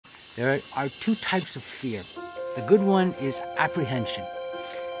There are two types of fear. The good one is apprehension.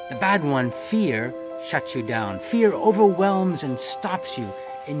 The bad one, fear, shuts you down. Fear overwhelms and stops you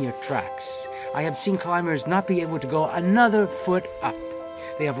in your tracks. I have seen climbers not be able to go another foot up.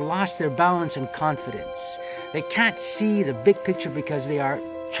 They have lost their balance and confidence. They can't see the big picture because they are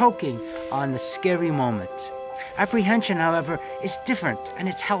choking on the scary moment. Apprehension, however, is different and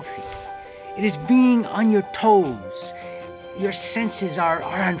it's healthy. It is being on your toes. Your senses are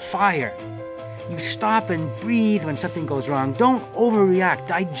on fire. You stop and breathe when something goes wrong. Don't overreact.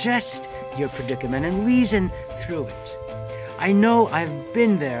 Digest your predicament and reason through it. I know I've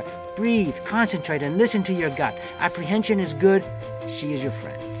been there. Breathe, concentrate, and listen to your gut. Apprehension is good. She is your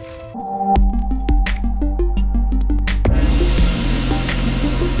friend.